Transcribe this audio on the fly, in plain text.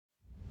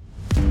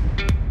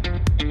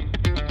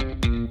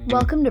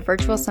Welcome to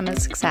Virtual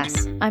Summit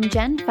Success. I'm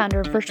Jen,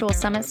 founder of Virtual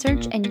Summit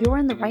Search, and you're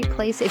in the right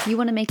place if you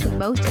want to make the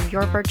most of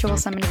your Virtual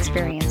Summit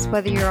experience,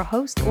 whether you're a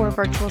host or a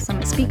Virtual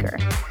Summit speaker.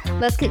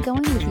 Let's get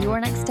going with your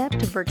next step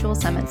to Virtual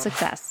Summit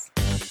Success.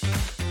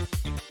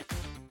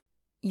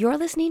 You're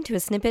listening to a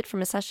snippet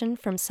from a session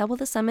from Sell with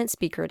the Summit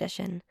Speaker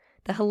Edition.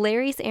 The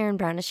hilarious Erin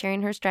Brown is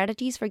sharing her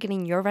strategies for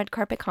getting your red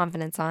carpet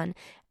confidence on,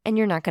 and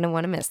you're not going to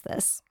want to miss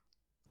this.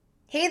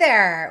 Hey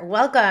there,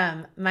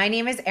 welcome. My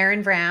name is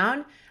Erin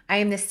Brown. I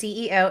am the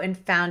CEO and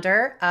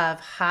founder of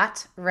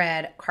Hot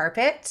Red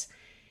Carpet.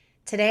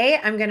 Today,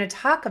 I'm going to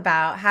talk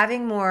about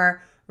having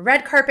more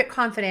red carpet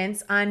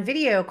confidence on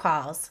video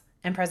calls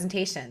and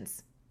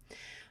presentations.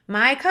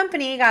 My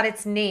company got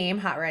its name,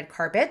 Hot Red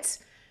Carpet,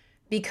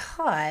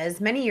 because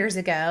many years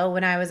ago,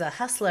 when I was a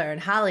hustler in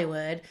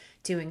Hollywood,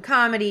 doing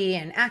comedy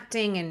and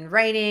acting and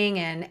writing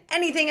and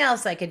anything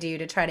else I could do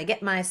to try to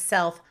get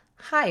myself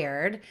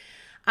hired,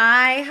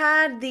 I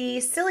had the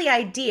silly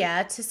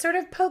idea to sort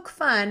of poke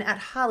fun at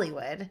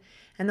Hollywood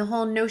and the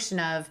whole notion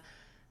of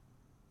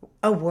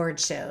award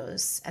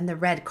shows and the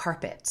red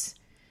carpet,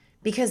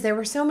 because there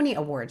were so many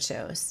award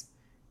shows.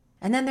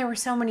 And then there were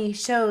so many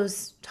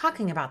shows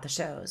talking about the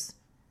shows.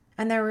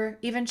 And there were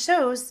even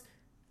shows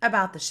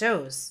about the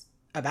shows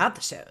about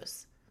the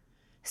shows.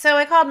 So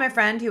I called my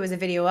friend who was a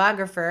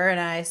videographer and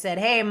I said,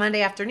 hey,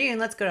 Monday afternoon,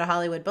 let's go to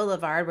Hollywood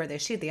Boulevard where they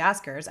shoot the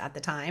Oscars at the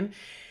time.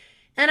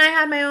 And I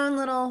had my own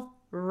little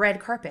red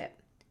carpet.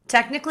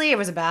 Technically, it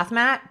was a bath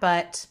mat,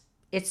 but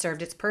it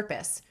served its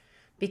purpose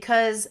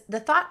because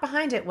the thought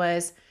behind it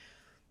was,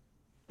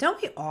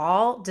 don't we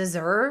all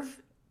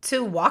deserve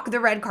to walk the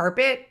red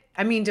carpet?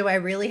 I mean, do I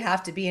really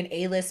have to be an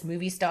A-list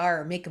movie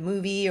star or make a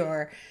movie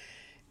or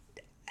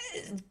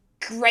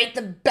write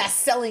the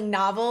best-selling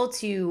novel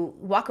to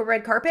walk a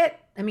red carpet?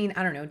 I mean,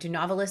 I don't know. Do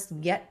novelists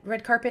get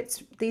red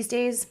carpets these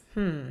days?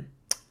 I'll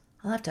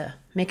have to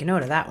make a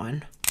note of that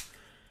one.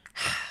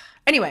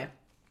 Anyway,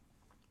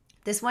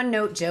 this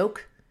one-note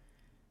joke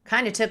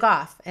kind of took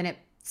off, and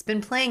it's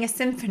been playing a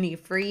symphony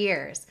for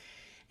years.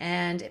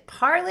 And it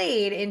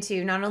parlayed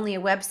into not only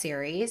a web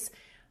series,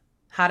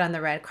 Hot on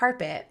the Red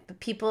Carpet, but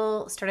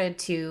people started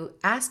to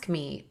ask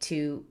me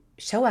to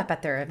show up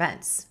at their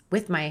events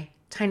with my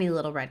tiny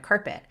little red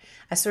carpet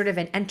as sort of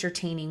an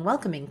entertaining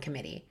welcoming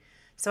committee.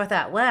 So I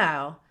thought,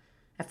 wow,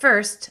 at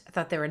first I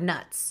thought they were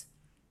nuts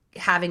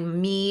having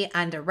me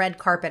and a red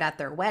carpet at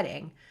their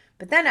wedding.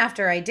 But then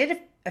after I did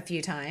a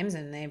few times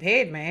and they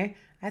paid me,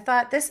 I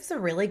thought this is a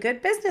really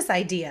good business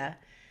idea.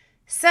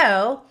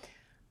 So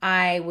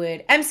I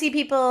would MC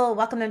people,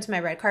 welcome them to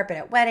my red carpet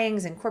at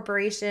weddings and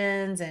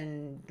corporations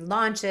and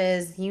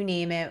launches, you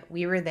name it,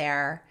 we were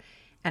there.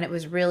 And it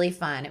was really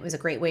fun. It was a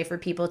great way for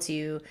people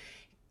to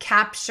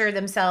capture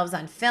themselves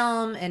on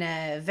film in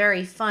a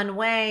very fun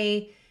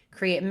way,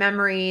 create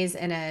memories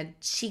in a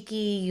cheeky,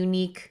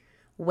 unique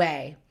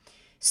way.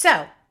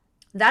 So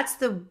that's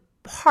the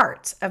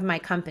heart of my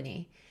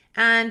company.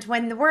 And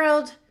when the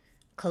world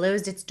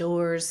closed its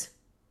doors,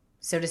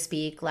 so to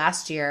speak,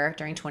 last year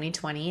during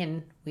 2020,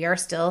 and we are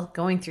still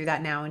going through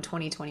that now in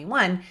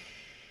 2021,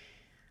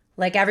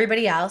 like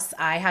everybody else,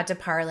 I had to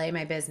parlay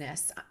my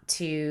business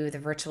to the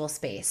virtual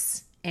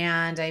space.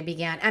 And I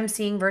began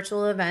emceeing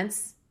virtual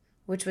events,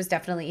 which was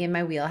definitely in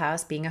my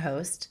wheelhouse, being a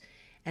host.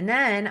 And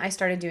then I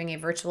started doing a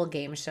virtual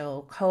game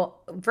show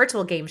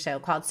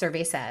called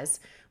Survey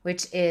Says,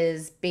 which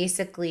is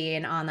basically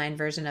an online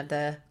version of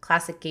the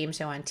classic game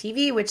show on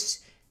TV, which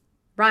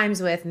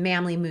rhymes with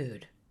Mamly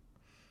Mood.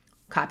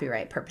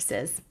 Copyright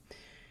purposes.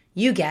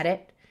 You get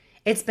it.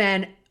 It's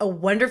been a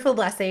wonderful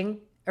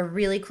blessing, a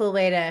really cool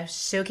way to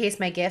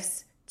showcase my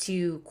gifts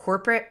to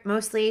corporate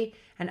mostly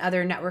and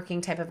other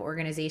networking type of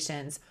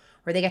organizations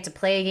where they get to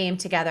play a game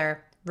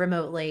together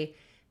remotely.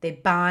 They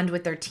bond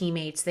with their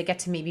teammates. They get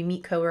to maybe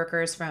meet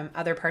coworkers from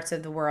other parts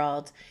of the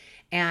world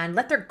and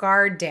let their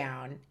guard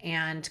down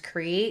and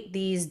create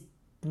these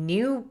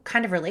new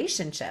kind of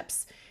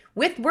relationships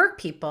with work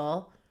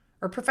people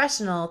or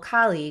professional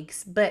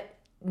colleagues, but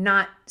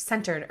not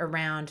centered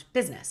around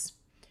business.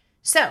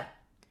 So,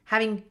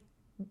 having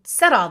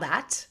said all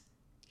that,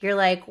 you're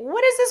like,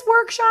 what is this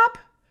workshop?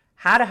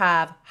 How to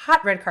have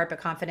hot red carpet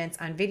confidence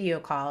on video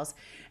calls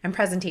and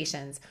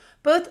presentations,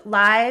 both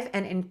live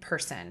and in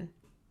person,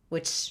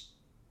 which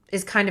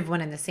is kind of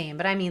one and the same,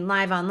 but I mean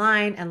live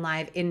online and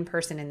live in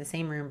person in the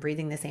same room,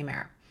 breathing the same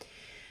air.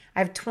 I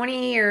have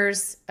 20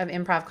 years of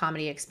improv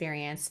comedy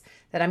experience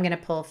that I'm going to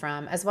pull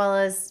from, as well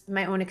as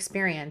my own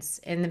experience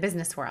in the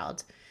business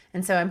world.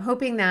 And so I'm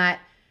hoping that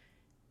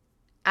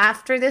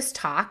after this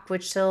talk,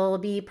 which will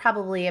be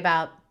probably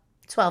about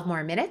 12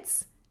 more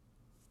minutes,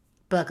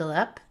 buckle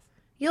up,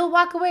 you'll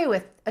walk away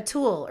with a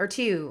tool or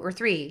two or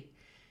three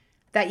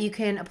that you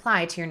can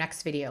apply to your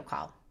next video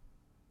call.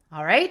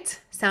 All right,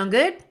 sound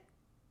good?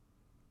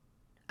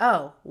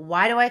 Oh,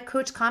 why do I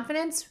coach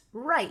confidence?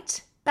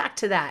 Right, back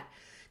to that.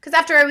 Because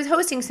after I was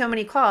hosting so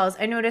many calls,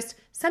 I noticed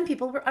some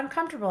people were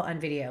uncomfortable on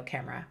video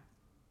camera.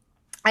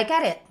 I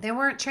get it. They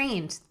weren't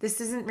trained.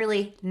 This isn't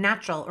really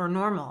natural or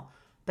normal.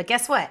 But But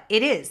guess what?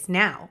 It is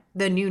now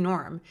the new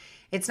norm.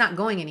 It's not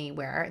going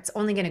anywhere. It's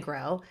only going to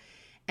grow.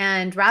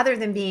 And rather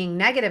than being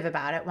negative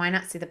about it, why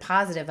not see the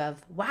positive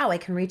of, wow, I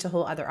can reach a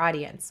whole other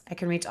audience. I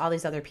can reach all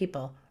these other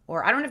people.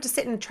 Or I don't have to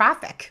sit in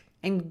traffic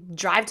and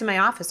drive to my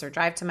office or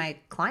drive to my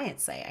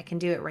client's site. I can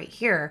do it right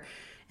here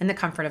in the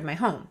comfort of my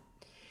home.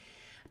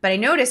 But I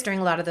noticed during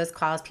a lot of those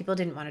calls, people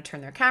didn't want to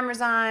turn their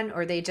cameras on,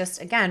 or they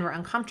just, again, were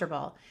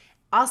uncomfortable.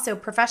 Also,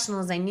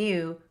 professionals I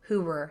knew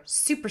who were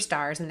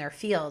superstars in their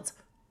fields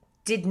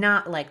did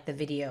not like the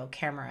video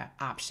camera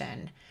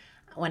option.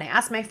 When I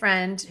asked my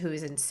friend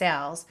who's in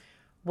sales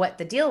what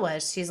the deal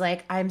was, she's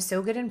like, I'm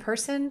so good in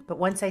person, but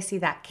once I see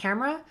that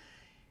camera,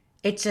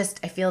 I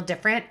feel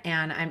different,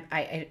 and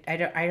I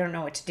don't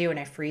know what to do, and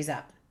I freeze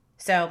up.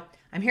 So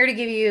I'm here to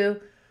give you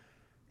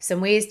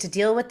some ways to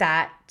deal with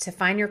that, to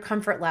find your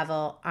comfort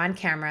level on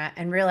camera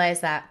and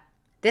realize that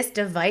this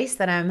device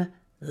that I'm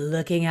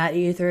looking at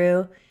you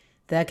through,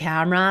 the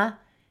camera,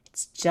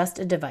 it's just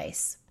a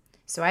device.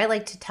 So I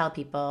like to tell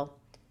people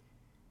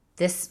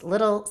this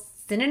little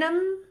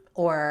synonym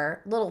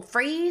or little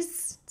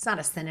phrase. It's not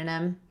a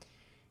synonym.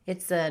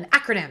 It's an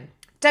acronym.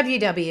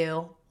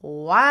 WWYP.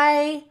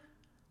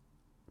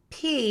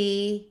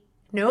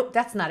 Nope,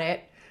 that's not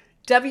it.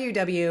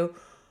 WWYDIP.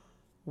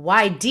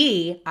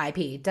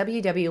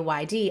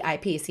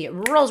 WWYDIP. See,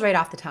 it rolls right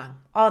off the tongue.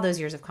 All those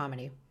years of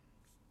comedy.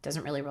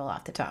 Doesn't really roll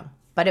off the tongue,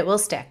 but it will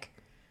stick.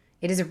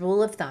 It is a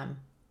rule of thumb.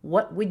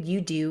 What would you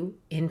do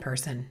in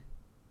person?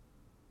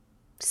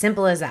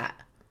 Simple as that.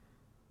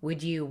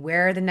 Would you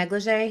wear the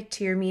negligee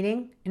to your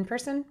meeting in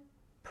person?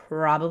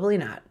 Probably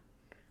not,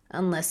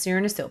 unless you're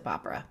in a soap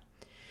opera.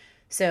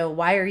 So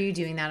why are you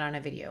doing that on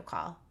a video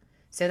call?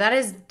 So that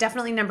is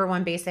definitely number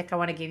one basic I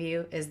want to give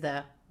you is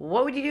the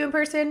what would you do in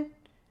person?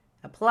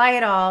 Apply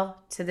it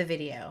all to the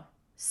video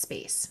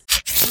space.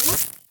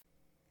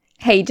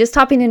 Hey, just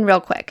hopping in real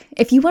quick.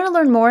 If you want to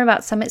learn more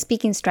about summit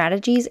speaking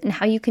strategies and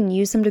how you can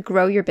use them to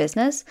grow your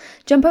business,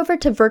 jump over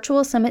to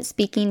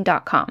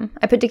virtualsummitspeaking.com.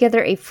 I put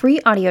together a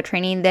free audio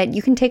training that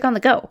you can take on the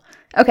go.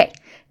 Okay,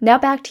 now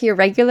back to your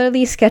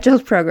regularly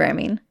scheduled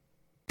programming.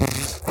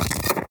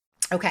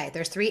 Okay,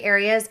 there's 3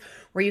 areas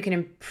where you can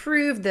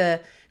improve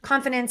the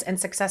confidence and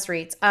success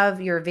rates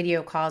of your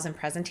video calls and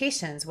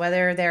presentations,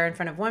 whether they're in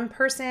front of one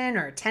person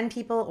or 10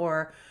 people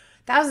or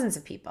thousands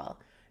of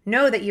people.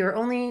 Know that you're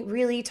only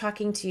really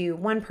talking to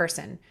one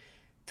person.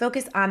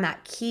 Focus on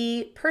that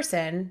key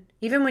person.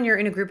 Even when you're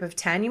in a group of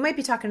 10, you might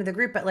be talking to the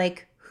group, but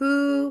like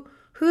who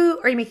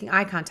are you making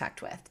eye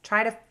contact with?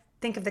 Try to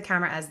think of the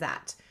camera as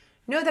that.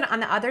 Know that on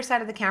the other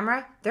side of the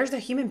camera, there's a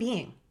human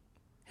being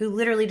who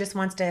literally just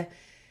wants to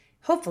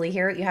hopefully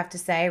hear what you have to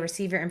say,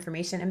 receive your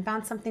information, and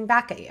bounce something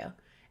back at you.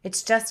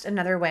 It's just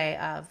another way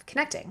of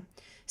connecting.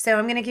 So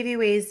I'm going to give you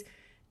ways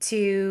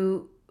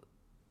to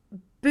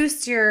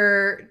boost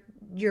your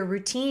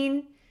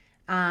routine,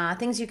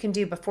 things you can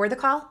do before the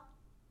call,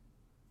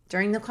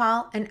 during the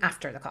call, and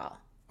after the call.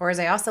 Or as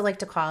I also like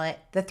to call it,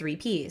 the 3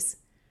 Ps,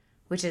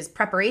 which is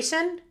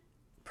preparation,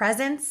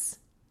 presence,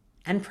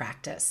 and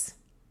practice.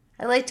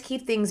 I like to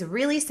keep things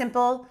really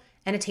simple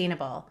and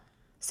attainable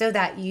so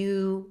that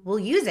you will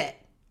use it.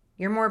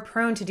 You're more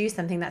prone to do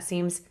something that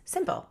seems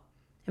simple.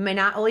 It may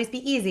not always be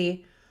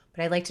easy,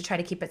 but I like to try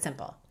to keep it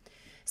simple.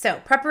 So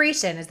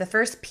preparation is the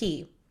first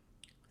P.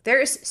 There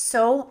is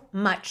so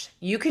much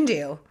you can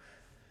do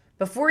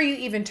before you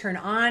even turn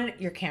on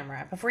your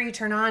camera, before you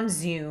turn on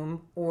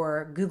Zoom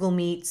or Google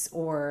Meets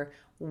or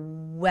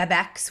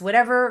WebEx,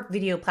 whatever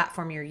video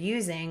platform you're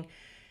using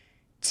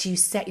to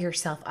set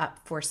yourself up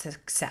for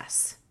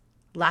success.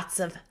 Lots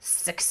of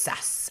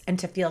success and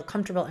to feel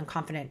comfortable and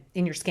confident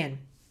in your skin.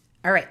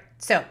 All right,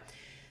 so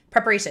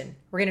preparation.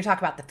 We're going to talk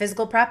about the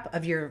physical prep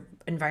of your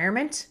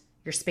environment,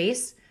 your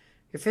space,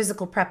 your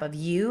physical prep of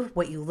you,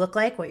 what you look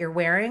like, what you're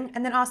wearing,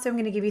 and then also I'm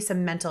going to give you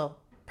some mental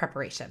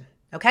preparation,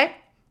 okay?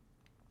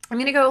 I'm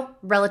going to go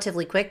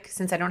relatively quick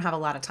since I don't have a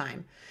lot of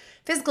time.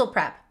 Physical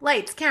prep,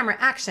 lights, camera,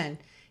 action.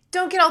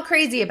 Don't get all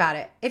crazy about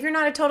it. If you're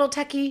not a total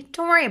techie,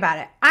 don't worry about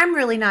it. I'm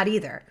really not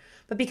either.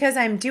 But because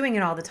I'm doing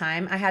it all the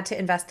time, I had to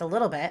invest a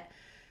little bit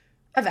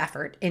of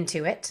effort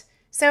into it.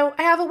 So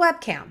I have a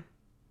webcam.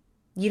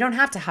 You don't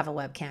have to have a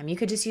webcam. You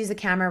could just use a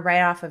camera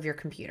right off of your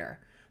computer.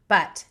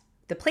 But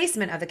the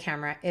placement of the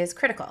camera is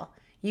critical.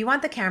 You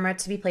want the camera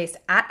to be placed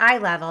at eye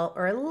level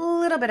or a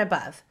little bit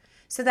above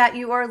so that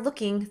you are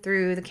looking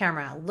through the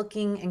camera,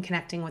 looking and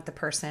connecting with the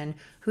person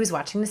who's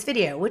watching this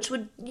video, which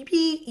would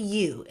be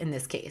you in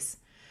this case.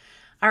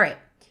 All right,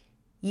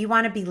 you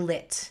want to be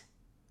lit.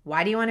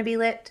 Why do you want to be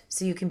lit?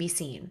 So you can be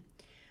seen.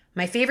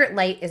 My favorite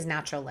light is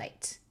natural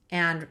light.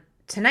 And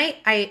tonight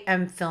I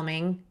am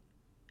filming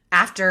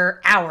after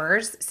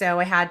hours, so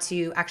I had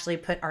to actually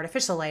put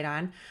artificial light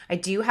on. I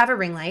do have a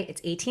ring light.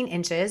 It's 18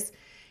 inches.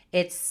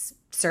 It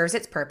serves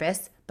its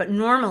purpose, but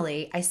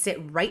normally I sit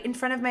right in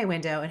front of my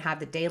window and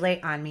have the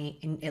daylight on me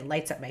and it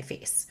lights up my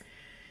face.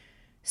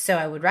 So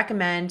I would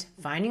recommend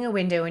finding a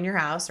window in your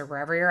house or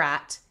wherever you're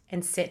at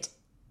and sit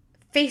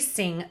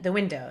facing the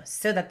window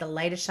so that the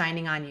light is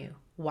shining on you.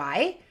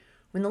 Why?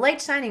 When the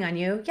light's shining on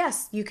you,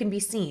 yes, you can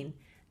be seen.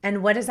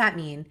 And what does that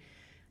mean?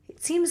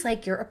 It seems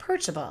like you're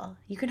approachable.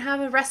 You can have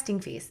a resting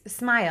face, a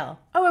smile.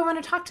 Oh, I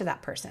want to talk to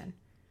that person.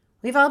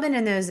 We've all been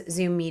in those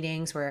Zoom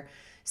meetings where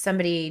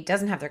somebody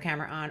doesn't have their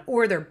camera on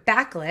or they're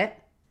backlit,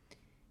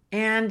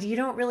 and you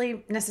don't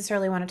really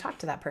necessarily want to talk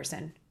to that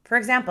person. For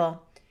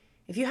example,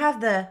 if you have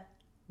the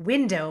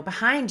window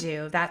behind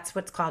you, that's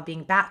what's called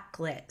being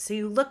backlit. So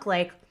you look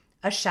like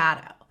a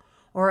shadow,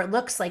 or it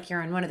looks like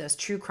you're in one of those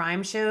true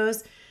crime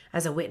shows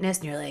as a witness,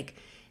 and you're like,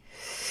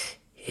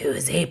 it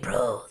was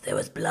April. There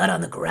was blood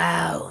on the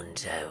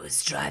ground. I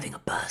was driving a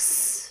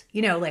bus.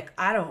 You know, like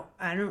I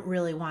don't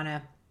really want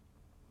to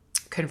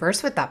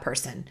converse with that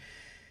person.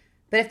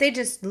 But if they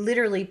just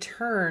literally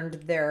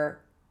turned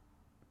their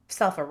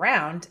self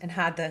around and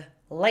had the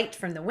light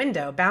from the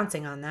window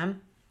bouncing on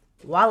them,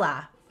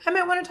 voila, I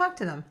might want to talk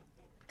to them.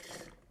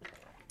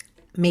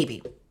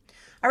 Maybe.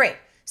 All right,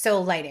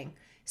 so lighting.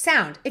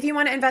 Sound. If you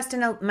want to invest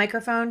in a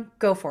microphone,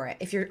 go for it.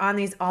 If you're on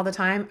these all the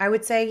time, I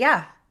would say,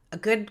 yeah, a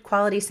good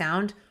quality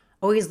sound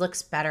always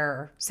looks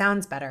better,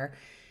 sounds better,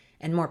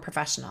 and more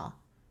professional.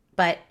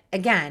 But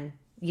again,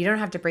 you don't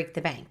have to break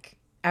the bank.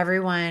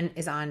 Everyone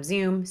is on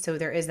Zoom, so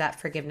there is that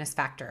forgiveness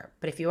factor.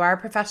 But if you are a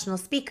professional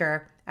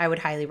speaker, I would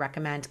highly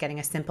recommend getting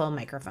a simple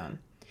microphone.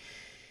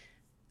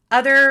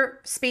 Other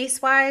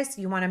space-wise,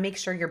 you want to make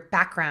sure your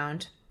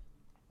background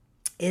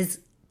is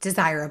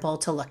desirable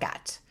to look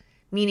at,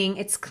 meaning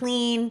it's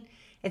clean,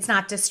 it's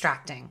not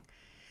distracting.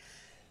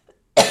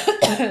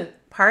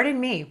 Pardon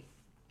me.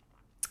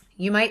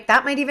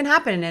 That might even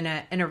happen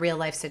in a real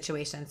life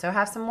situation. So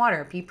have some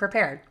water, be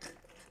prepared.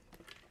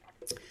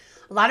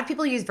 A lot of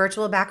people use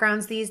virtual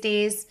backgrounds these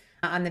days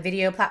on the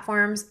video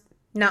platforms.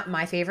 Not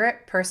my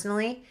favorite,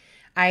 personally.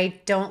 I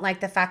don't like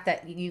the fact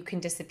that you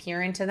can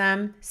disappear into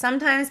them.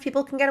 Sometimes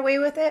people can get away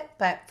with it,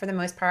 but for the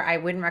most part, I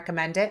wouldn't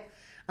recommend it.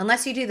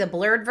 Unless you do the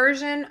blurred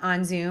version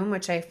on Zoom,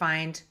 which I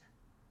find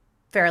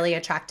fairly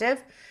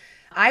attractive.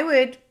 I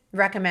would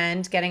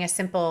recommend getting a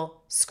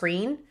simple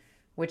screen,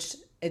 which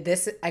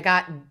I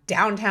got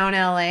downtown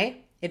LA.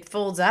 It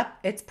folds up,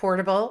 it's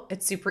portable,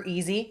 it's super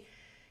easy,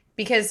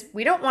 because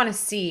we don't want to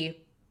see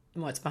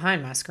what's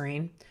behind my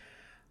screen.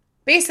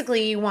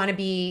 Basically, you want to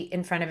be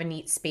in front of a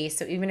neat space.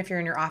 So even if you're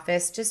in your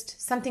office,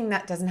 just something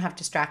that doesn't have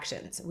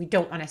distractions. We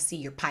don't want to see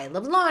your pile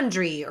of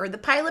laundry or the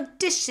pile of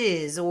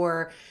dishes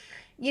or,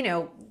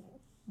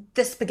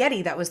 the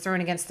spaghetti that was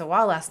thrown against the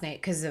wall last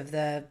night because of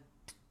the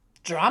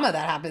drama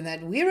that happened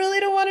that we really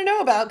don't want to know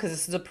about because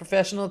this is a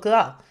professional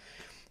call.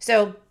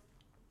 So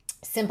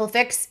simple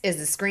fix is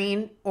the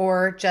screen,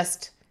 or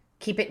just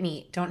keep it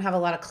neat. Don't have a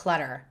lot of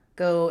clutter.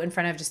 Go in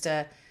front of just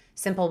a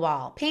simple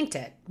wall. Paint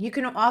it. You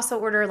can also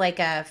order like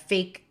a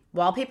fake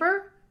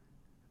wallpaper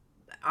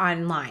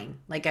online.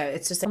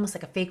 It's just almost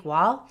like a fake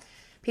wall.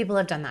 People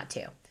have done that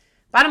too.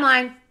 Bottom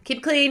line, keep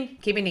it clean,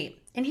 keep it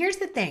neat. And here's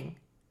the thing.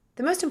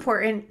 The most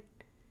important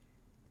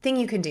thing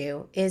you can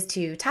do is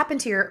to tap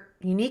into your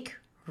unique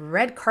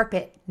red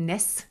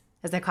carpet-ness,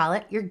 as I call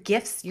it, your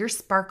gifts, your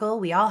sparkle.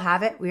 We all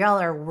have it. We all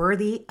are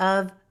worthy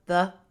of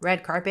the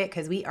red carpet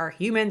because we are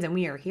humans and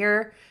we are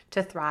here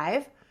to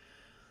thrive.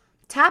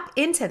 Tap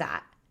into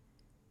that.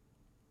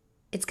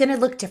 It's going to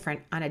look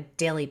different on a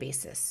daily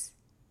basis.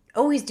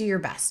 Always do your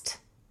best,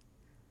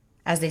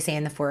 as they say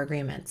in the 4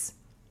 Agreements.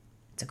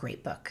 It's a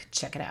great book.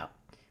 Check it out.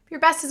 Your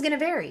best is going to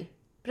vary,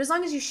 but as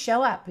long as you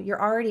show up,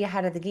 you're already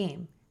ahead of the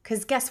game.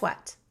 Because guess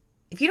what?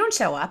 If you don't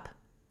show up,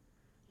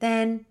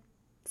 then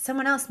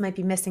someone else might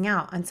be missing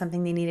out on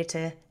something they needed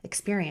to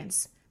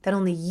experience that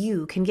only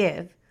you can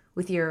give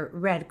with your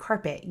red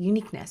carpet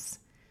uniqueness.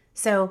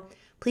 So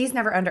please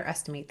never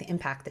underestimate the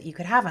impact that you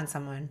could have on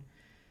someone.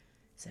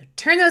 So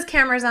turn those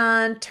cameras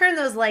on, turn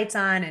those lights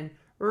on, and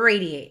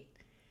radiate.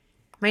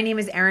 My name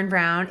is Erin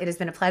Brown. It has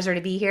been a pleasure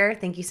to be here.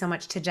 Thank you so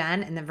much to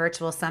Jen and the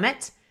Virtual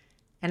Summit.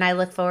 And I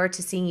look forward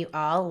to seeing you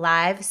all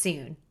live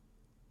soon.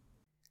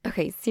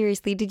 Okay,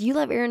 seriously, did you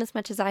love Erin as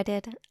much as I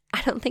did?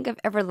 I don't think I've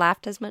ever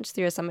laughed as much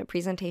through a summit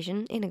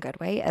presentation, in a good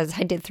way, as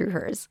I did through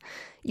hers.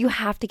 You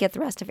have to get the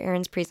rest of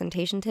Erin's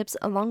presentation tips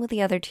along with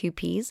the other 2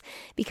 Ps,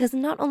 because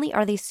not only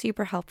are they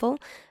super helpful,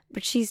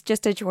 but she's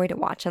just a joy to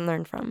watch and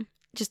learn from.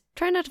 Just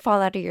try not to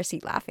fall out of your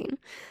seat laughing.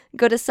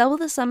 Go to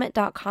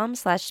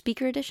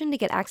sellwiththesummit.com/speaker edition to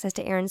get access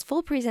to Erin's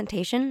full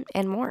presentation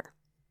and more.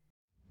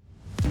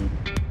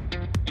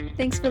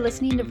 Thanks for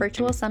listening to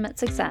Virtual Summit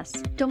Success.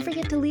 Don't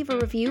forget to leave a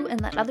review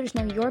and let others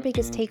know your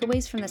biggest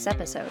takeaways from this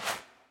episode.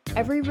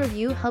 Every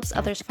review helps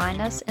others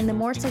find us, and the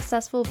more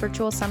successful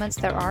virtual summits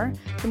there are,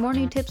 the more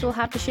new tips we'll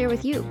have to share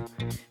with you.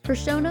 For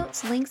show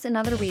notes, links, and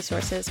other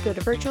resources, go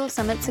to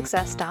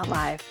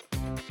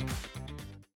virtualsummitsuccess.live.